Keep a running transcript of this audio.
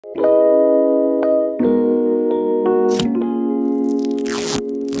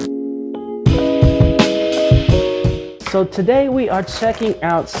So today we are checking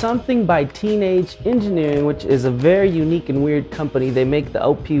out something by Teenage Engineering, which is a very unique and weird company. They make the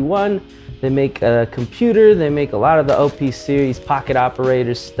OP1, they make a computer, they make a lot of the OP series, pocket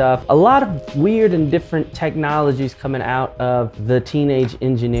operators stuff. A lot of weird and different technologies coming out of the Teenage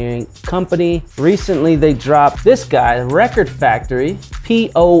Engineering company. Recently they dropped this guy, Record Factory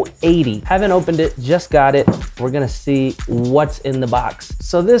PO80. Haven't opened it, just got it. We're gonna see what's in the box.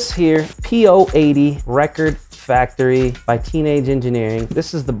 So this here, PO80 Record Factory by Teenage Engineering.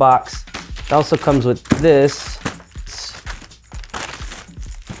 This is the box. It also comes with this.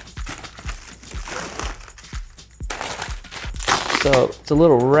 So it's a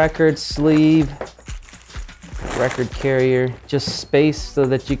little record sleeve, record carrier, just space so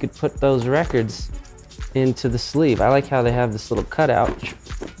that you could put those records into the sleeve. I like how they have this little cutout.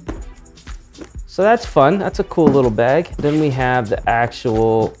 So that's fun, that's a cool little bag. Then we have the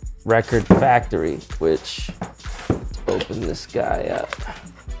actual Record Factory, which, let's open this guy up.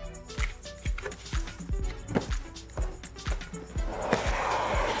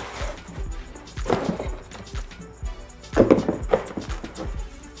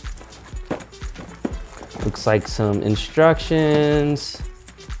 Looks like some instructions.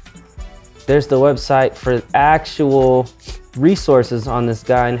 There's the website for actual resources on this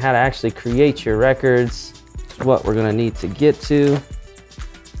guy and how to actually create your records. It's what we're gonna need to get to.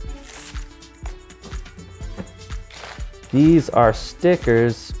 These are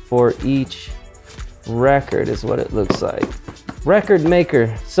stickers for each record is what it looks like. Record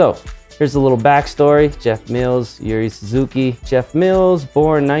maker. So here's a little backstory. Jeff Mills, Yuri Suzuki. Jeff Mills,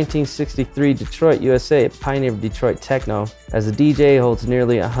 born 1963, Detroit, USA, a pioneer of Detroit techno. As a DJ, holds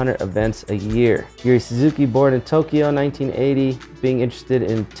nearly 100 events a year. Yuri Suzuki, born in Tokyo, 1980, being interested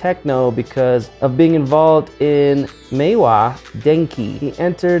in techno because of being involved in Meiwa Denki. He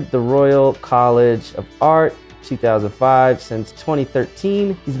entered the Royal College of Art 2005. Since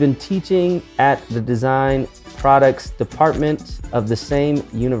 2013, he's been teaching at the Design Products Department of the same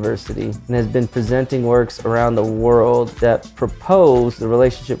university and has been presenting works around the world that propose the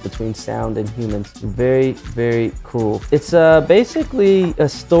relationship between sound and humans. Very, very cool. It's basically a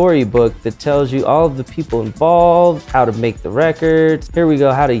storybook that tells you all of the people involved, how to make the records. Here we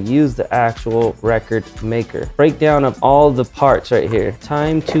go, how to use the actual record maker. Breakdown of all the parts right here.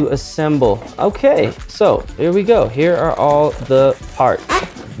 Time to assemble. Okay, so here we go. Here are all the parts.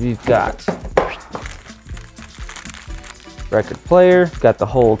 We've got record player, got the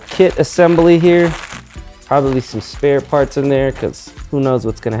whole kit assembly here, probably some spare parts in there because who knows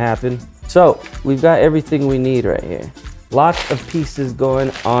what's gonna happen. So we've got everything we need right here. Lots of pieces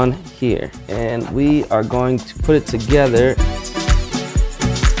going on here and we are going to put it together.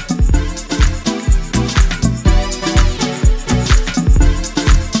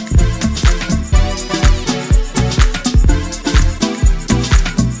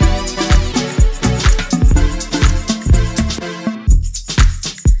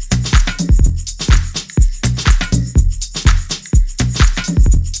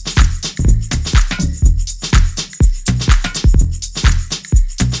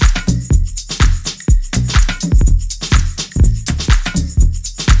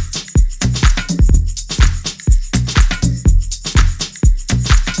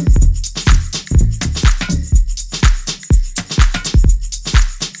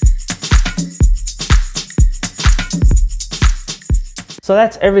 So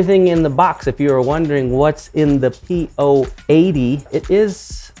that's everything in the box. If you were wondering what's in the PO80, it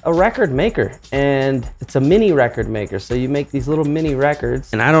is a record maker and it's a mini record maker. So you make these little mini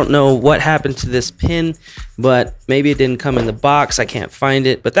records. And I don't know what happened to this pin, but maybe it didn't come in the box. I can't find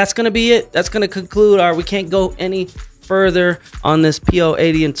it, but that's gonna be it. That's gonna conclude we can't go any further on this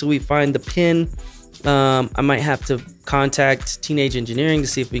PO80 until we find the pin. I might have to contact Teenage Engineering to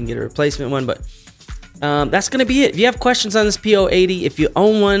see if we can get a replacement one, but that's gonna be it. If you have questions on this PO80, if you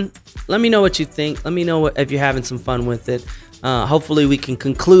own one, let me know what you think. Let me know if you're having some fun with it. Hopefully we can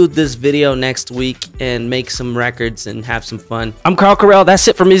conclude this video next week and make some records and have some fun. I'm Carl Carell. That's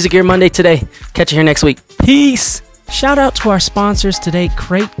it for Music Gear Monday today. Catch you here next week. Peace. Shout out to our sponsors today,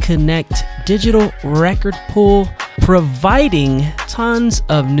 Crate Connect Digital Record Pool, providing tons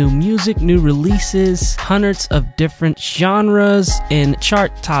of new music, new releases, hundreds of different genres and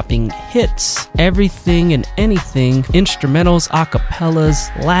chart-topping hits, everything and anything, instrumentals,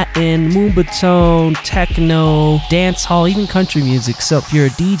 acapellas, Latin, moombahton, techno, dance hall, even country music. So if you're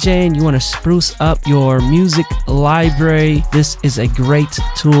a DJ and you want to spruce up your music library, this is a great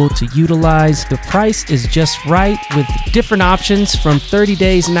tool to utilize. The price is just right with different options from 30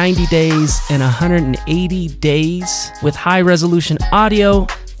 days, 90 days, and 180 days with high resolution audio,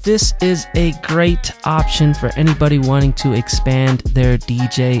 this is a great option for anybody wanting to expand their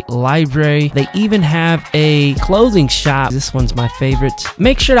DJ library. They even have a clothing shop. This one's my favorite.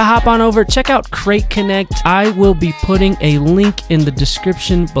 Make sure to hop on over, check out Crate Connect. I will be putting a link in the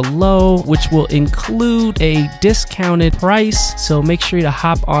description below, which will include a discounted price. So make sure to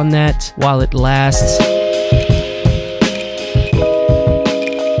hop on that while it lasts.